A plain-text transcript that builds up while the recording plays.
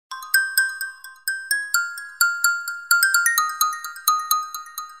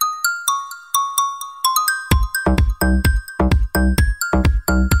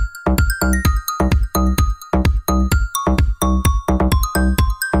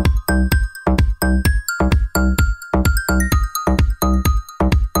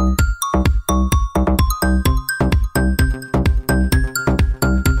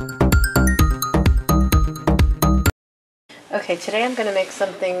today I'm going to make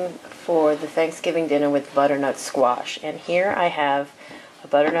something for the Thanksgiving dinner with butternut squash. And here I have a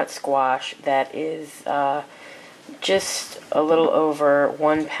butternut squash that is just a little over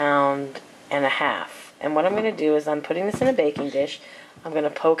 1.5 pounds. And what I'm going to do is I'm putting this in a baking dish. I'm going to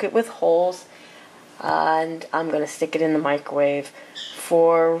poke it with holes and I'm going to stick it in the microwave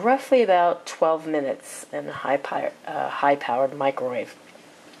for roughly about 12 minutes in a high-powered microwave.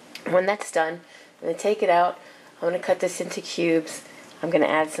 When that's done, I'm going to take it out. I'm going to cut this into cubes. I'm going to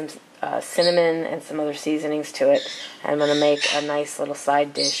add some cinnamon and some other seasonings to it. And I'm going to make a nice little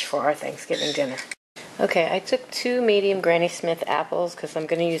side dish for our Thanksgiving dinner. Okay, I took 2 medium Granny Smith apples because I'm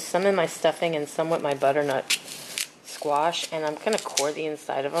going to use some in my stuffing and some with my butternut squash. And I'm going to core the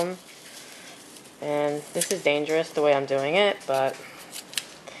inside of them. And this is dangerous the way I'm doing it, but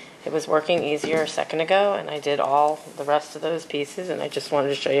it was working easier a second ago, and I did all the rest of those pieces, and I just wanted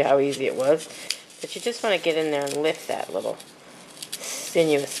to show you how easy it was. But you just want to get in there and lift that little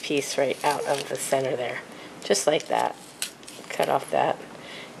sinuous piece right out of the center there. Just like that. Cut off that.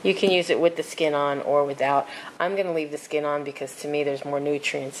 You can use it with the skin on or without. I'm going to leave the skin on because to me there's more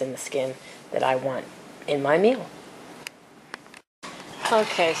nutrients in the skin that I want in my meal.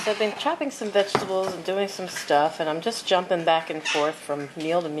 Okay, so I've been chopping some vegetables and doing some stuff, and I'm just jumping back and forth from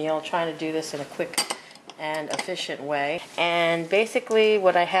meal to meal, trying to do this in a quick and efficient way. And basically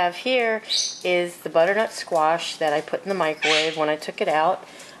what I have here is the butternut squash that I put in the microwave. When I took it out,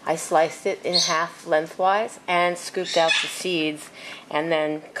 I sliced it in half lengthwise and scooped out the seeds and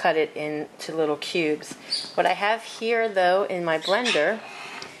then cut it into little cubes. What I have here, though, in my blender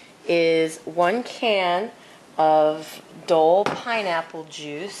is 1 can of Dole pineapple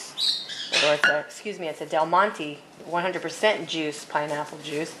juice, or it's a Del Monte 100% juice pineapple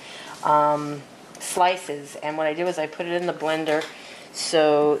juice, slices. And what I do is I put it in the blender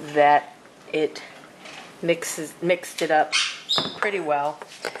so that it mixed it up pretty well.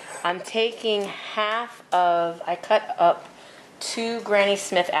 I'm taking I cut up 2 Granny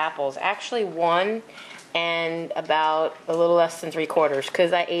Smith apples, actually 1 and about a little less than 3/4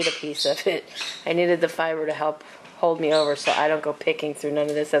 because I ate a piece of it. I needed the fiber to help hold me over so I don't go picking through none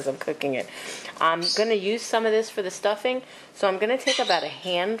of this as I'm cooking it. I'm going to use some of this for the stuffing, so I'm going to take about a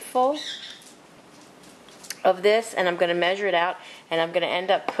handful of this and I'm going to measure it out, and I'm going to end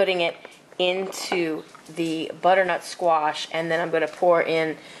up putting it into the butternut squash, and then I'm going to pour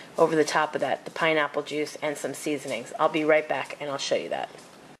in over the top of that the pineapple juice and some seasonings. I'll be right back and I'll show you that.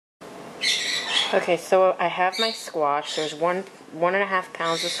 Okay, so I have my squash. There's 1.5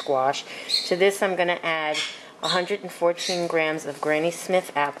 pounds of squash. To this I'm going to add 114 grams of Granny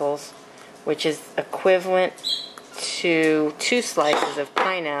Smith apples, which is equivalent to 2 slices of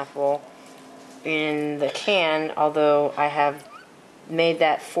pineapple in the can, although I have made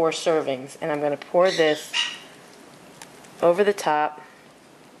that 4 servings. And I'm going to pour this over the top,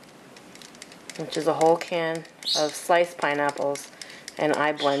 which is a whole can of sliced pineapples, and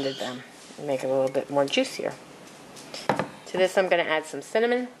I blended them. Make it a little bit more juicier. To this I'm going to add some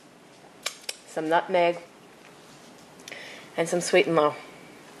cinnamon, some nutmeg, and some sweet and low,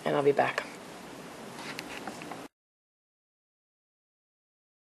 and I'll be back.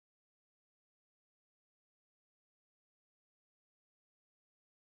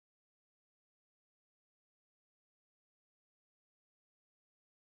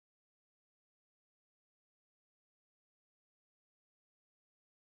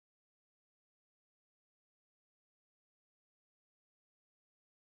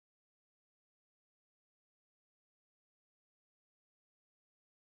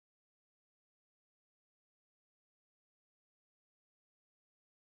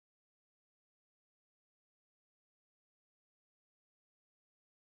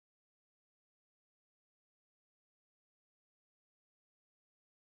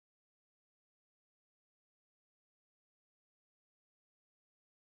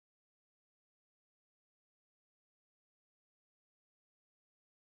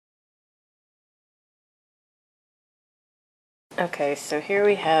 Okay, so here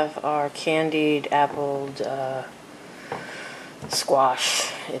we have our candied appled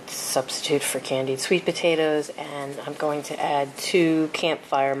squash. It's a substitute for candied sweet potatoes, and I'm going to add 2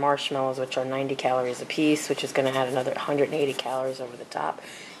 campfire marshmallows, which are 90 calories a piece, which is going to add another 180 calories over the top.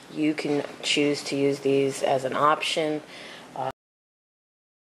 You can choose to use these as an option.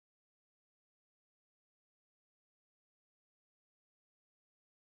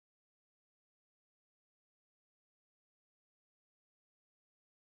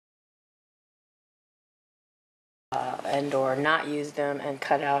 And or not use them and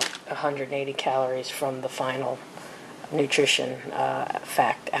cut out 180 calories from the final nutrition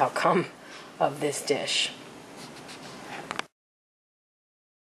outcome of this dish.